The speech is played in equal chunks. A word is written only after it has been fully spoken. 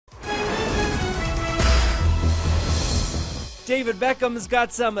David Beckham's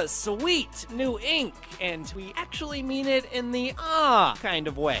got some sweet new ink, and we actually mean it in the kind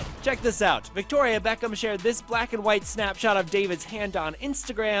of way. Check this out. Victoria Beckham shared this black and white snapshot of David's hand on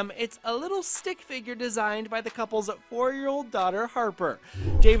Instagram. It's a little stick figure designed by the couple's 4-year-old daughter, Harper.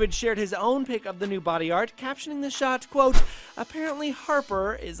 David shared his own pic of the new body art, captioning the shot, quote, "Apparently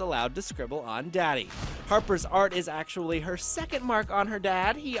Harper is allowed to scribble on Daddy." Harper's art is actually her second mark on her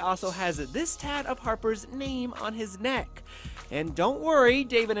dad. He also has this tat of Harper's name on his neck. And don't worry,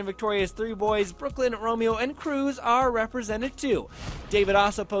 David and Victoria's 3 boys, Brooklyn, Romeo, and Cruz, are represented too. David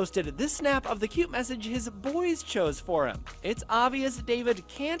also posted this snap of the cute message his boys chose for him. It's obvious David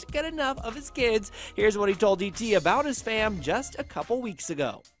can't get enough of his kids. Here's what he told DT about his fam just a couple weeks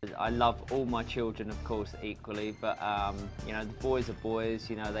ago. I love all my children, of course, equally, but you know, the boys are boys,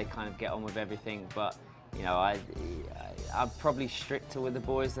 you know, they kind of get on with everything, but you know, I'm probably stricter with the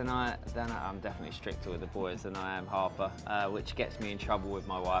boys than I'm definitely stricter with the boys than I am Harper, which gets me in trouble with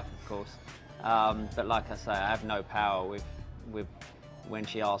my wife, of course. But like I say, I have no power with when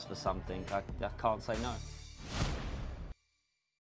she asks for something. I can't say no.